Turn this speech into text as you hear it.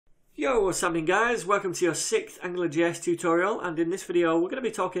Yo, what's happening guys? Welcome to your 6th AngularJS tutorial, and in this video we're going to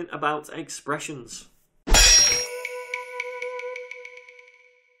be talking about expressions.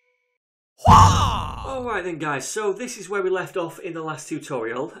 Alright then guys, so this is where we left off in the last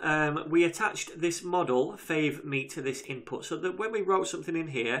tutorial. We attached this model, favMeet, to this input, so that when we wrote something in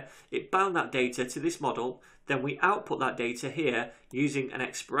here, it bound that data to this model, then we output that data here using an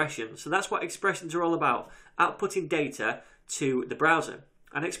expression. So that's what expressions are all about, outputting data to the browser.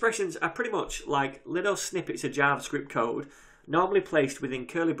 And expressions are pretty much like little snippets of JavaScript code, normally placed within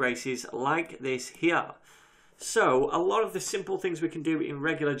curly braces like this here. So a lot of the simple things we can do in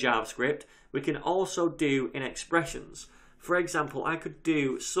regular JavaScript, we can also do in expressions. For example, I could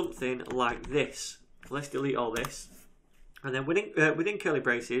do something like this. Let's delete all this. And then within curly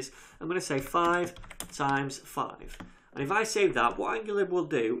braces, I'm going to say 5 times 5. And if I save that, what Angular will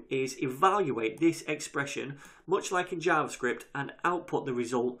do is evaluate this expression, much like in JavaScript, and output the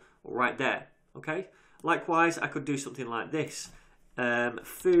result right there. Okay. Likewise, I could do something like this,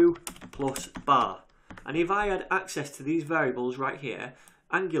 foo plus bar. And if I had access to these variables right here,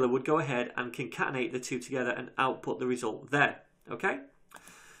 Angular would go ahead and concatenate the two together and output the result there. Okay.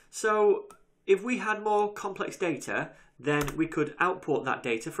 So if we had more complex data, then we could output that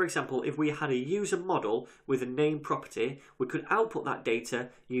data. For example, if we had a user model with a name property, we could output that data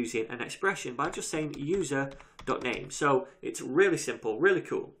using an expression by just saying user.name. So it's really simple, really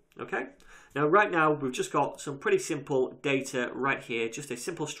cool. Okay. Now, right now, we've just got some pretty simple data right here, just a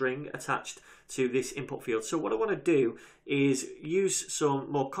simple string attached to this input field. So what I want to do is use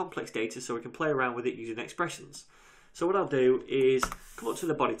some more complex data so we can play around with it using expressions. So what I'll do is come up to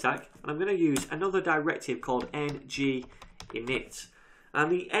the body tag, and I'm going to use another directive called ng-init.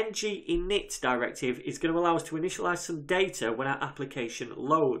 And the ng-init directive is going to allow us to initialize some data when our application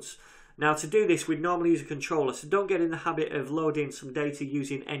loads. Now, to do this, we'd normally use a controller, so don't get in the habit of loading some data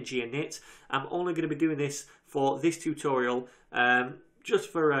using ng-init. I'm only going to be doing this for this tutorial, just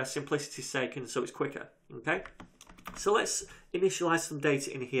for simplicity's sake, and so it's quicker. Okay. So let's initialize some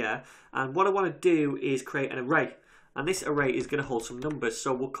data in here, and what I want to do is create an array. And this array is going to hold some numbers.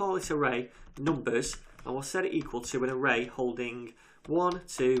 So we'll call this array numbers, and we'll set it equal to an array holding 1,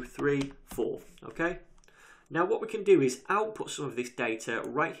 2, 3, 4. Okay. Now what we can do is output some of this data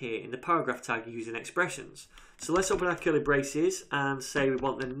right here in the paragraph tag using expressions. So let's open our curly braces and say we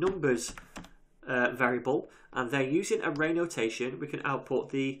want the numbers variable, and then using array notation we can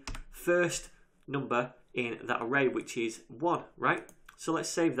output the first number in that array, which is 1, right? So let's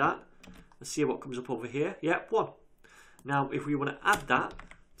save that and see what comes up over here. Yep, 1. Now, if we want to add that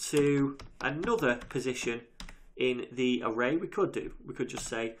to another position in the array, we could just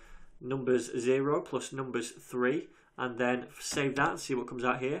say numbers 0 plus numbers 3, and then save that and see what comes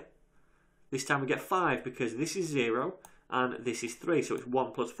out here. This time we get 5 because this is 0 and this is 3, so it's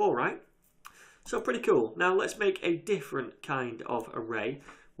 1 plus 4, right? So pretty cool. Now let's make a different kind of array.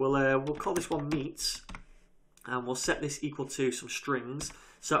 We'll call this one meets, and we'll set this equal to some strings.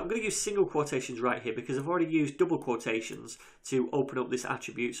 So I'm going to use single quotations right here because I've already used double quotations to open up this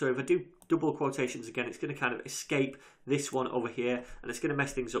attribute. So if I do double quotations again, it's going to kind of escape this one over here, and it's going to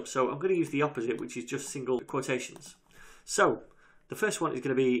mess things up. So I'm going to use the opposite, which is just single quotations. So the first one is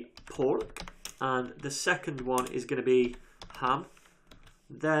going to be pork, and the second one is going to be ham.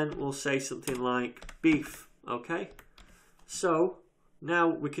 Then we'll say something like beef. Okay. So now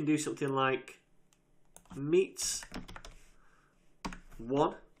we can do something like meats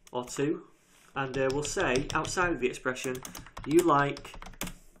 1 or 2, and we'll say outside of the expression you like,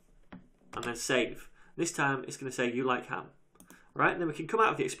 and then save. This time it's going to say you like ham. Right, and then we can come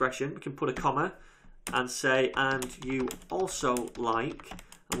out of the expression, we can put a comma and say and you also like,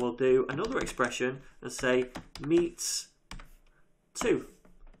 and we'll do another expression and say meats 2.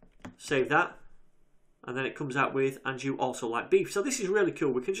 Save that. And then it comes out with, and you also like beef. So this is really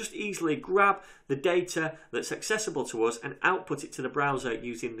cool. We can just easily grab the data that's accessible to us and output it to the browser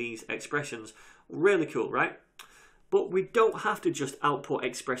using these expressions. Really cool, right? But we don't have to just output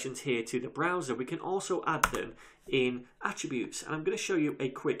expressions here to the browser. We can also add them in attributes. And I'm going to show you a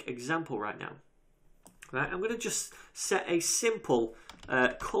quick example right now. Right? I'm going to just set a simple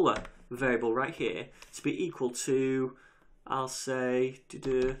color variable right here to be equal to, I'll say,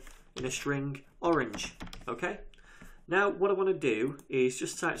 in a string, orange. Okay. Now what I want to do is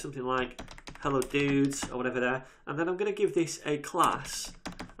just type something like hello dudes or whatever there, and then I'm going to give this a class,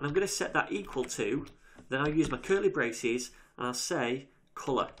 and I'm going to set that equal to, then I'll use my curly braces and I'll say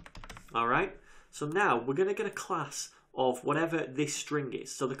color. Alright, so now we're going to get a class of whatever this string is.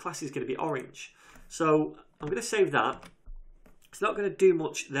 So the class is going to be orange. So I'm going to save that. It's not going to do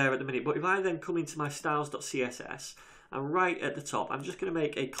much there at the minute, but if I then come into my styles.css and right at the top, I'm just going to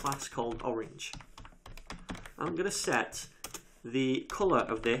make a class called orange. I'm going to set the color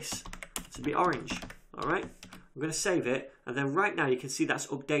of this to be orange. All right. I'm going to save it, and then right now you can see that's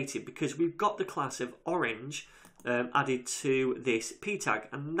updated because we've got the class of orange added to this p tag,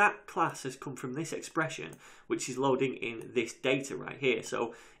 and that class has come from this expression which is loading in this data right here.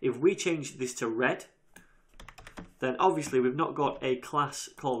 So if we change this to red, then obviously we've not got a class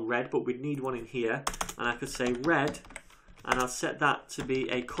called red, but we'd need one in here, and I could say red, and I'll set that to be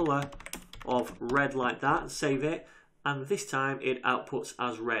a color of red like that, and save it. And this time it outputs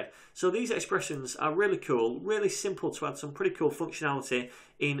as red. So these expressions are really cool, really simple to add some pretty cool functionality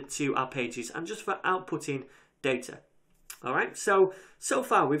into our pages and just for outputting data. All right, so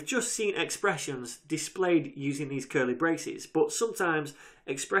far we've just seen expressions displayed using these curly braces, but sometimes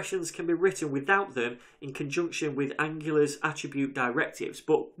expressions can be written without them in conjunction with Angular's attribute directives.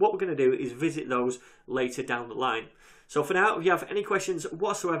 But what we're going to do is visit those later down the line. So for now, if you have any questions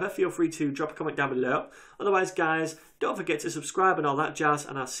whatsoever, feel free to drop a comment down below. Otherwise, guys, don't forget to subscribe and all that jazz,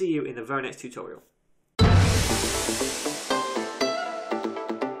 and I'll see you in the very next tutorial.